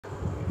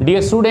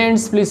Dear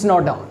students, please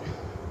note down.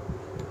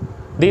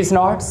 These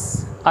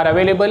notes are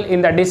available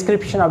in the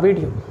description of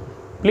video.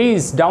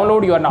 Please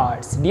download your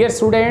notes. Dear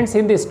students,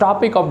 in this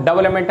topic of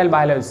developmental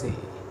biology,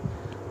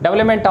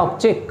 development of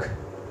chick,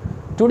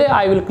 today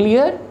I will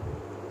clear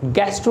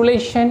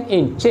gastrulation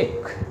in chick.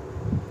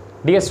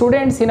 Dear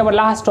students, in our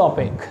last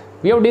topic,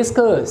 we have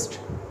discussed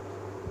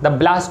the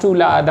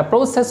blastula, the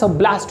process of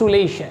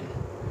blastulation.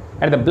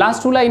 And the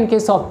blastula in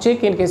case of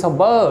chick, in case of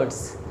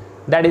birds,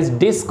 that is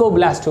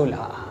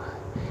discoblastula.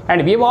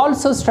 And we have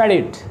also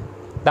studied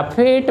the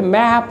fate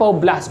map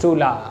of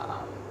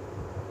blastula.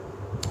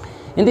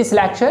 In this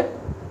lecture,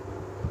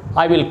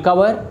 I will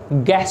cover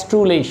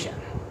gastrulation.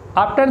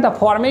 After the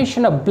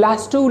formation of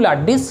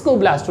blastula,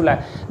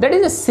 discoblastula, that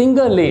is a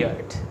single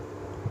layered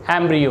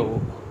embryo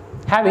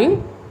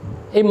having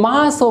a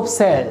mass of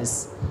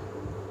cells,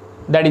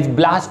 that is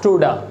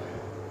blastodome,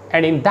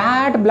 and in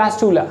that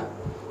blastula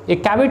a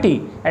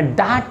cavity, and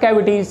that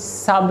cavity is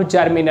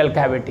subgerminal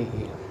cavity.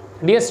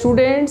 Dear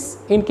students,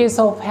 in case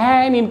of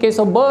hen, in case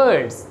of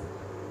birds,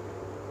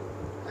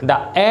 the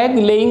egg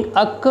laying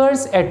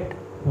occurs at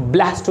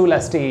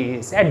blastula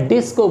stage, at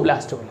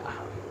discoblastula.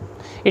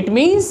 It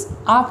means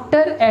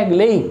after egg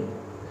laying,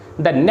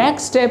 the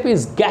next step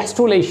is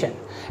gastrulation,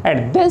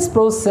 and this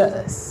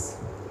process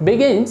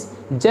begins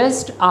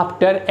just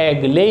after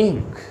egg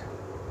laying.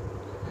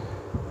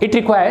 It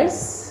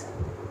requires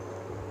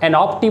an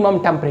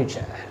optimum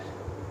temperature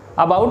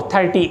about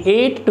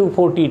 38 to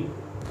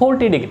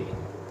 40 degree,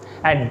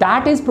 and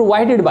that is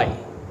provided by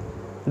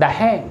the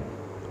hen,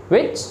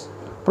 which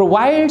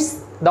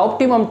provides the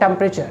optimum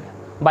temperature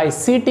by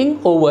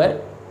sitting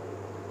over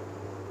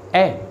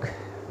egg.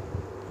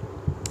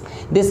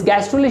 This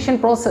gastrulation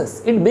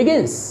process, it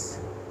begins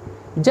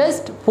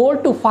just 4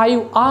 to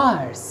 5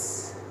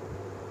 hours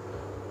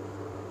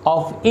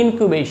of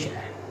incubation,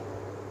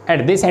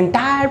 and this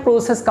entire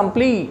process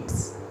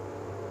completes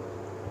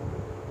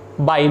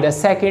by the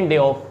second day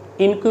of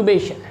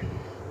incubation.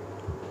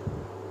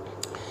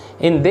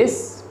 In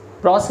this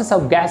process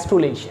of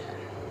gastrulation,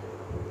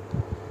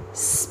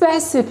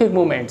 specific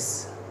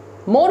movements,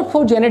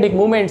 morphogenetic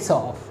movements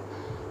of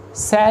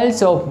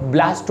cells of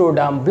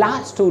blastodome,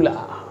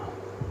 blastula,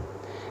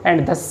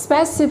 and the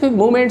specific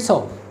movements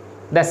of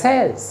the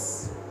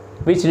cells,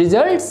 which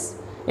results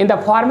in the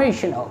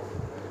formation of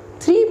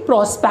 3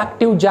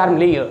 prospective germ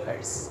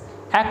layers: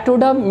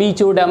 ectoderm,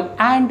 mesoderm,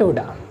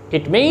 endoderm.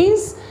 It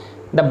means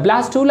the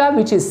blastula,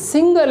 which is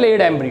single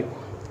layered embryo,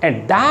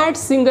 and that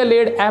single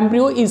layered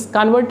embryo is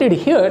converted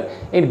here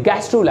in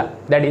gastrula,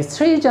 that is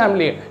 3 germ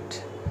layered: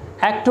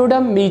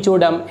 ectoderm,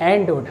 mesoderm,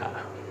 endoderm.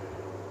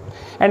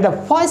 And the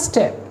first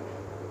step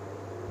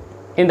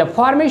in the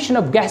formation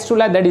of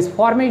gastrula, that is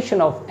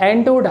formation of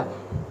endoderm.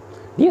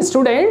 Dear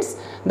students,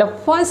 the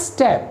first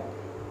step,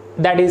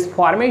 that is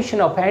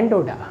formation of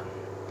endoderm,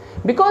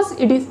 because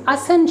it is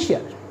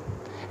essential,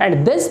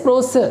 and this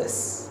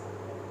process,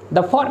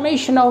 the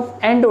formation of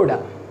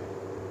endoderm,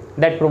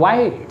 that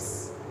provides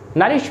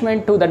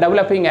nourishment to the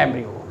developing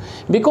embryo,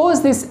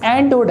 because this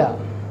endoderm,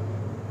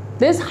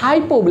 this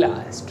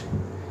hypoblast,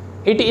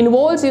 it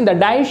involves in the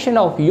digestion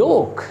of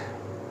yolk,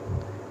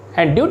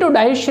 and due to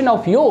digestion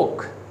of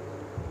yolk,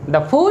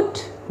 the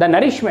food, the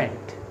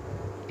nourishment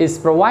is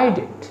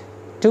provided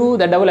to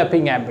the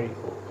developing embryo.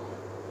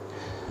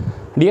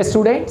 Dear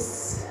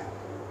students,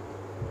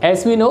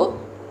 as we know,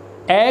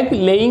 egg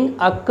laying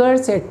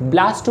occurs at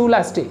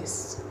blastula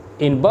stage.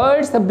 In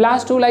birds, the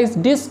blastula is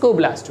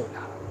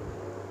discoblastula,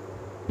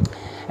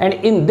 and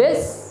in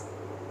this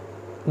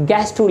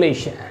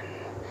gastrulation,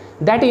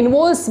 that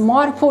involves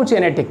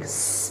morphogenetic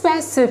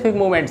specific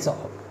movements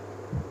of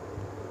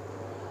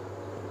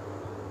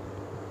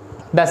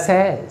the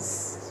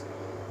cells,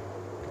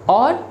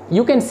 or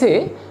you can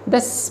say the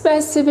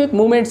specific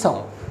movements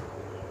of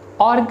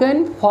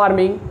organ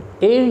forming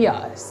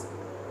areas,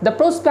 the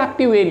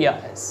prospective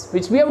areas,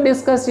 which we have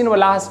discussed in our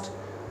last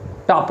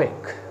topic.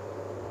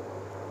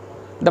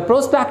 The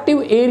prospective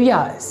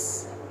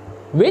areas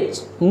which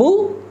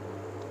move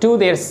to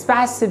their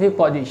specific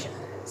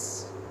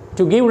positions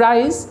to give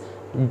rise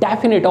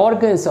definite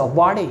organs of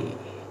body.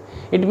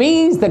 It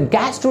means the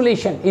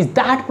gastrulation is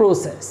that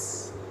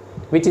process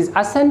which is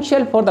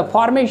essential for the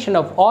formation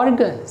of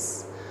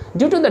organs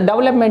due to the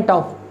development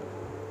of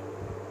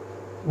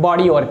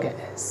body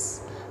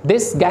organs.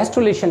 This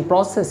gastrulation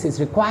process is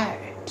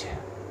required.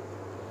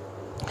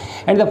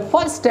 And the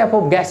first step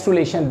of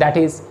gastrulation, that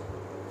is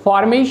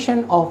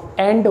formation of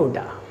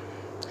endoderm.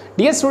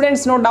 Dear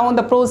students, note down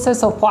the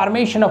process of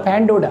formation of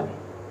endoderm.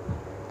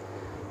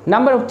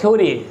 Number of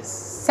theories,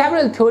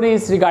 several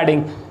theories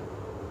regarding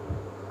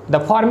the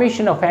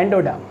formation of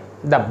endoderm.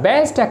 The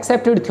best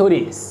accepted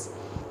theory is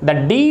the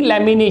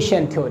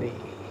delamination theory.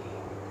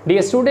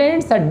 Dear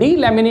students, the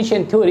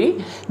delamination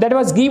theory that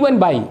was given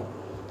by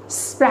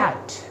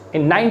Spratt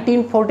in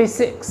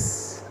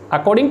 1946.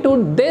 According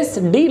to this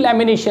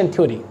delamination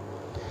theory,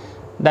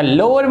 the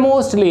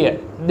lowermost layer,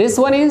 this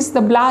one is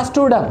the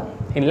blastodome.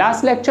 In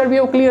last lecture we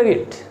have cleared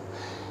it.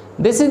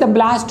 This is the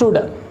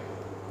blastodome,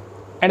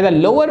 and the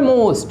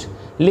lowermost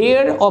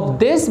layer of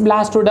this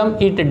blastodome,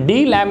 it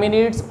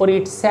delaminates or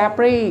it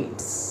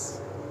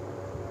separates.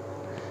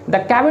 The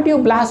cavity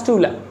of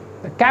blastula,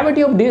 the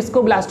cavity of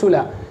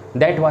discoblastula,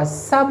 that was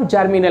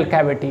subgerminal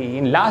cavity.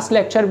 In last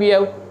lecture we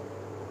have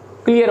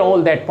cleared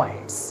all that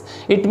points.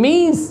 It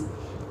means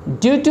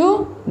due to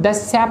the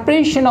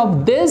separation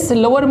of this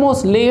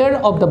lowermost layer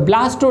of the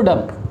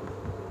blastodome,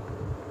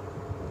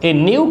 a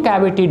new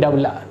cavity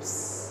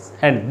develops,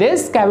 and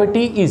this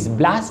cavity is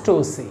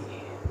blastocele.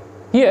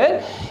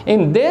 Here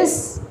in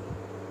this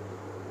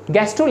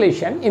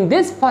gastrulation, in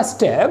this first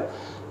step,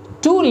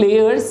 two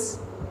layers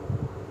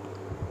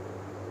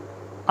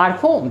are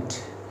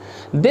formed.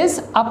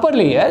 This upper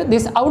layer,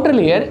 this outer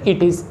layer,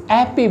 it is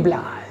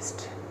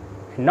epiblast.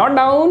 Not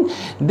down,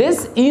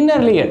 this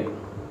inner layer,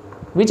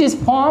 which is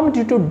formed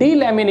due to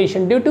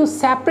delamination, due to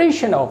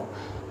separation of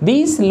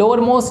these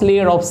lowermost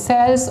layer of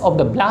cells of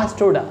the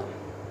blastodome.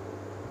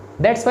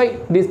 That's why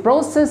this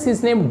process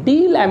is named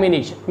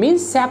delamination,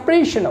 means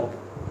separation of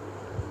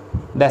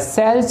the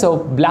cells of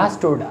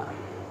blastodome.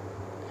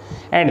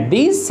 And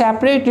these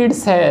separated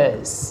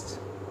cells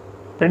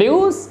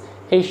produce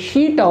a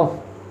sheet of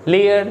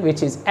layer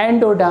which is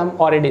endoderm,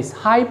 or it is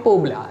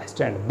hypoblast,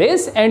 and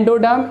this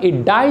endoderm,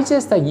 it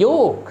digests the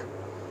yolk.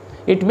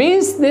 It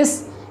means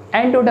this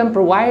endoderm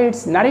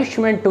provides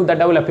nourishment to the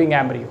developing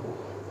embryo.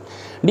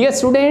 Dear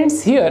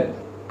students, here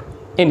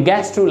in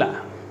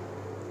gastrula,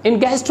 in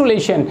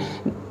gastrulation,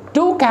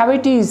 two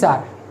cavities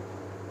are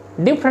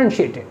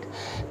differentiated.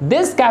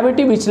 This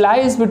cavity which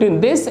lies between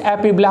this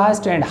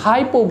epiblast and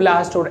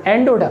hypoblast or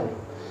endoderm,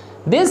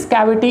 this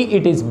cavity,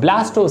 it is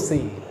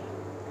blastocele.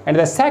 And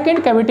the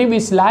second cavity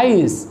which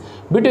lies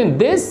between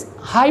this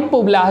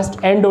hypoblast,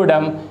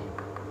 endoderm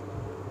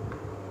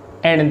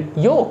and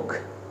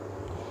yolk,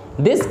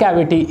 this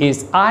cavity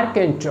is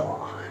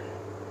archenteron.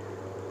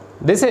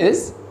 This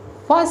is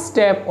first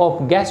step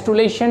of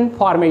gastrulation,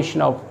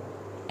 formation of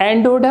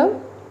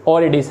endoderm,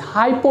 or it is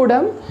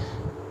hypoderm,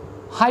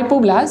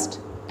 hypoblast,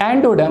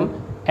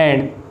 endoderm,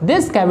 and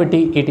this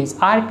cavity, it is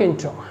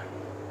archenteron.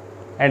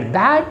 And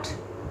that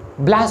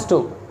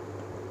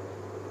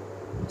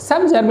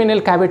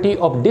subgerminal cavity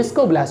of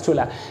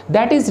discoblastula,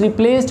 that is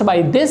replaced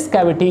by this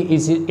cavity,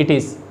 it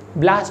is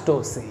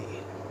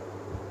blastocele.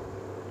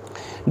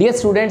 Dear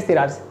students, there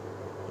are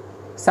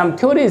some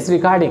theories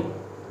regarding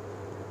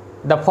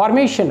the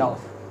formation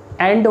of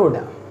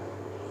endoderm.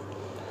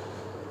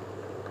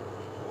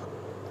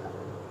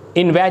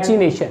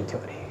 Invagination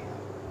theory.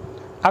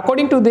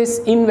 According to this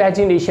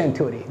invagination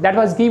theory that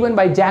was given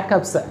by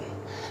Jacobson,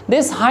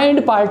 this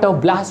hind part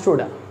of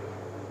blastodome,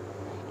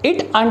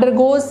 it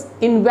undergoes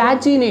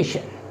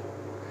invagination,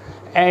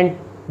 and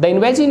the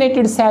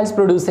invaginated cells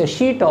produce a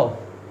sheet of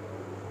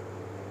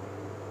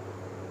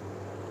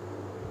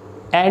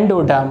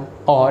endoderm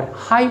or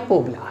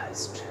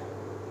hypoblast.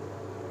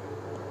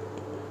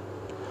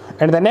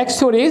 And the next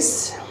theory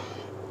is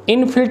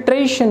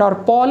infiltration or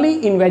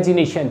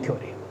polyinvagination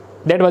theory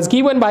that was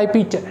given by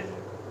Peter.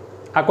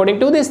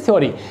 According to this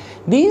theory,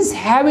 these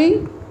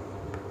heavy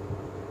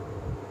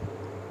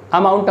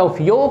amount of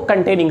yolk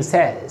containing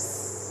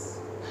cells,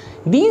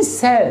 these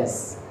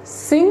cells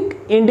sink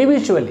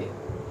individually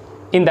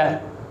in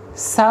the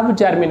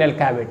subgerminal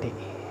cavity,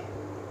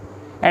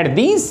 and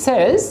these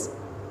cells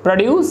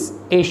produce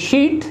a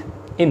sheet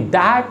in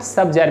that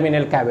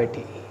subgerminal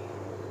cavity.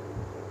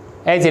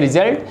 As a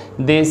result,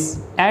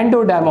 this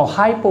endoderm or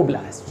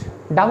hypoblast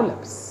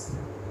develops.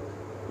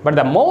 But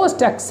the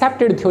most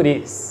accepted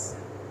theory is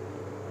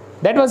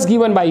that was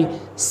given by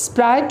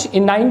Spratt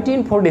in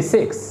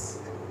 1946,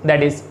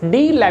 that is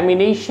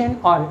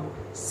delamination or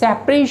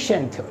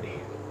separation theory.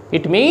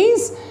 It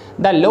means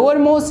the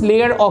lowermost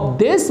layer of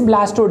this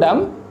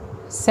blastodome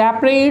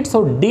separates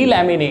or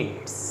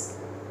delaminates,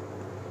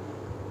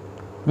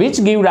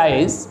 which give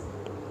rise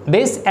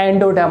this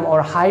endoderm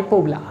or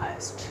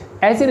hypoblast.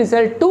 As a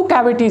result, two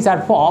cavities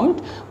are formed.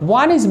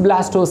 One is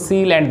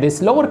blastocele, and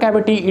this lower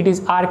cavity, it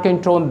is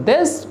archenteron.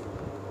 This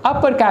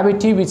upper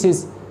cavity, which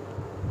is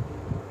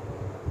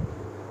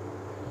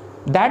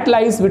that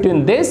lies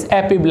between this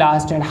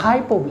epiblast and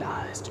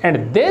hypoblast,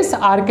 and this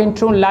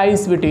archenteron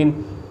lies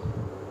between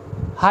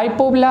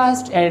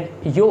hypoblast and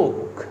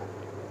yolk.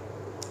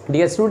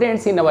 Dear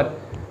students, in our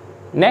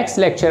next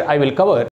lecture I will cover